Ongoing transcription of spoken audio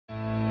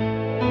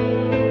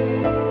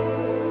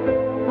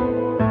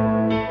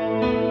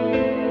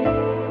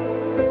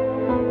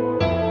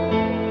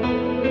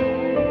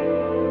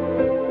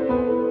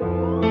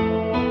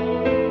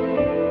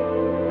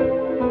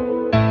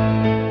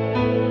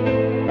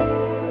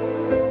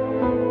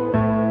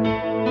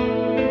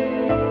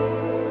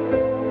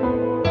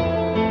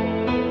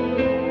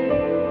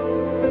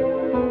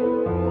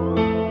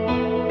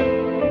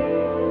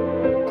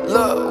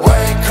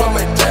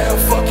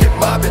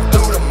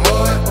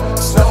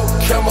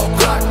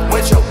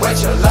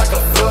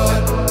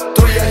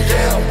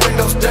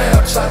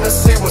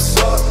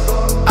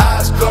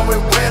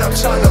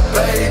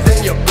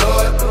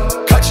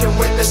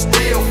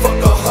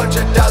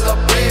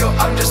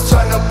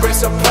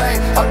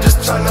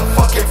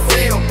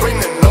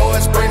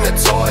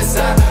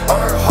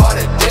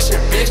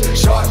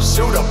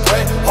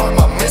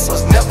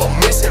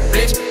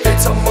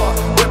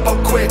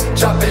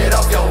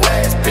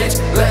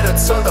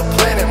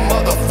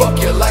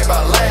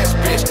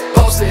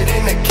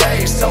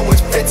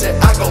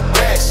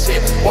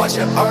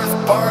your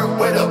earthborn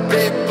with a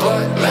big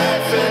blunt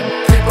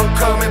laughing. People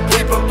come and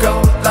people go,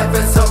 life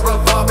is a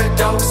revolving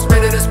door.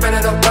 Spinning and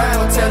spinning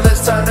around till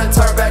it's time to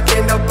turn back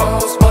into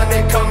bones.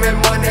 Money come and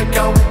money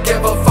go,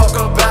 give a fuck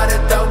about it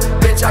though.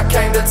 Bitch, I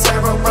came to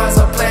terrorize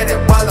a planet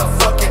while I'm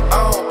fucking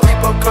on.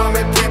 People come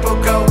and people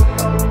go,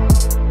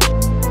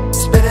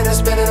 spinning and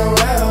spinning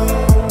around.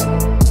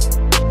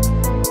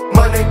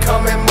 Money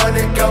come and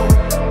money go.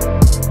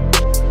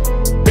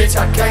 Bitch,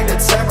 I came to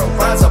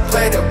terrorize a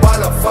planet while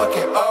I'm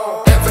fucking on.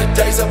 Every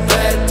day's a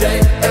bad day,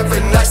 every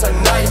night's a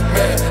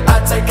nightmare. I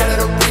take out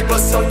of the reaper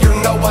so you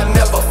know I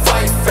never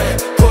fight fair.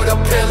 Put a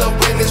pillow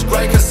in his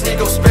grave cause he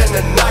gon' spend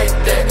the night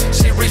there.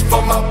 She reached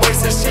for my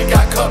waist and she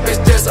got cut,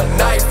 bitch, there's a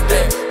knife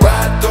there.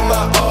 Ride through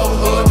my old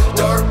hood,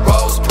 dirt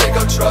roads,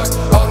 pickup trucks,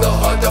 on the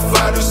hunt to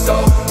find her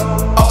soul.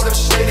 All them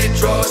shitty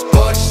drugs,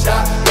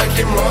 buckshot, make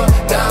him run.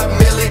 9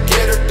 million,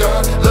 get her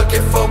done.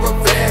 Looking for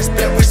revenge,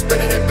 bet we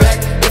spinning it back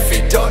if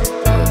he done.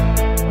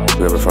 If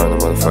you ever find a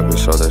motherfucker,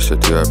 show that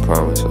shit to you, I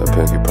promise. I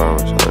pinky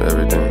promise on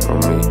everything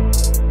on me.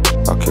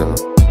 I'll kill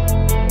him.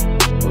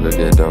 Will it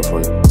get done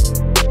for you?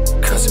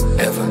 Cause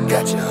whoever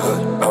got your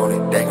hood